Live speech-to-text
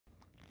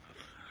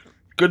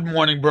Good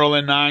morning,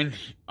 Berlin 9,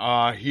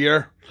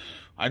 here.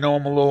 I know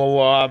I'm a little,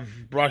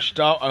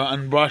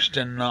 unbrushed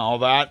and all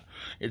that.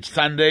 It's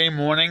Sunday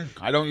morning.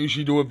 I don't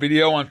usually do a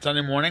video on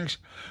Sunday mornings.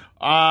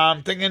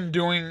 I'm thinking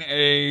doing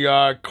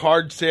a,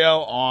 card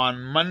sale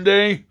on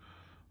Monday,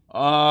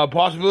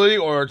 possibly,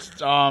 or,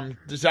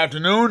 this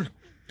afternoon.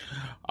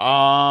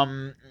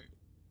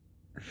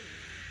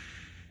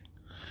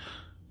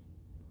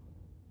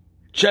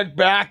 Check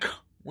back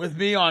with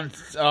me on,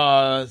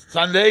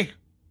 Sunday.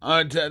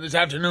 This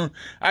afternoon.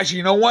 Actually,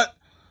 you know what?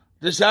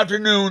 This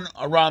afternoon,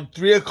 around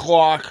 3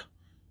 o'clock,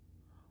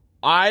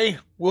 I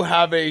will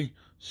have a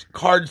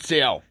card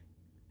sale.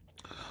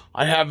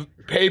 I have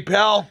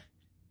PayPal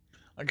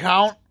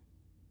account.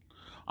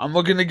 I'm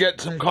looking to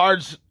get some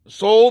cards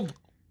sold.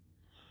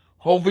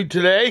 Hopefully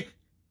today.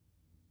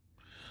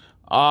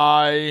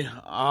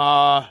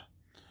 I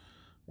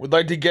would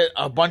like to get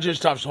a bunch of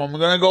stuff. So I'm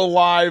going to go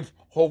live,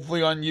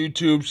 hopefully on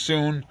YouTube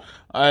soon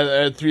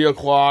at 3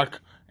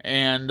 o'clock.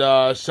 And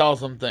sell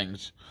some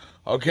things.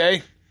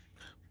 Okay?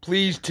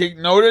 Please take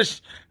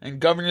notice and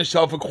govern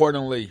yourself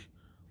accordingly.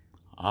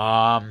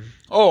 Don't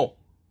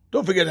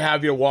forget to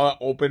have your wallet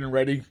open and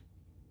ready.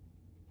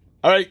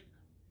 Alright,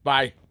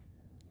 bye.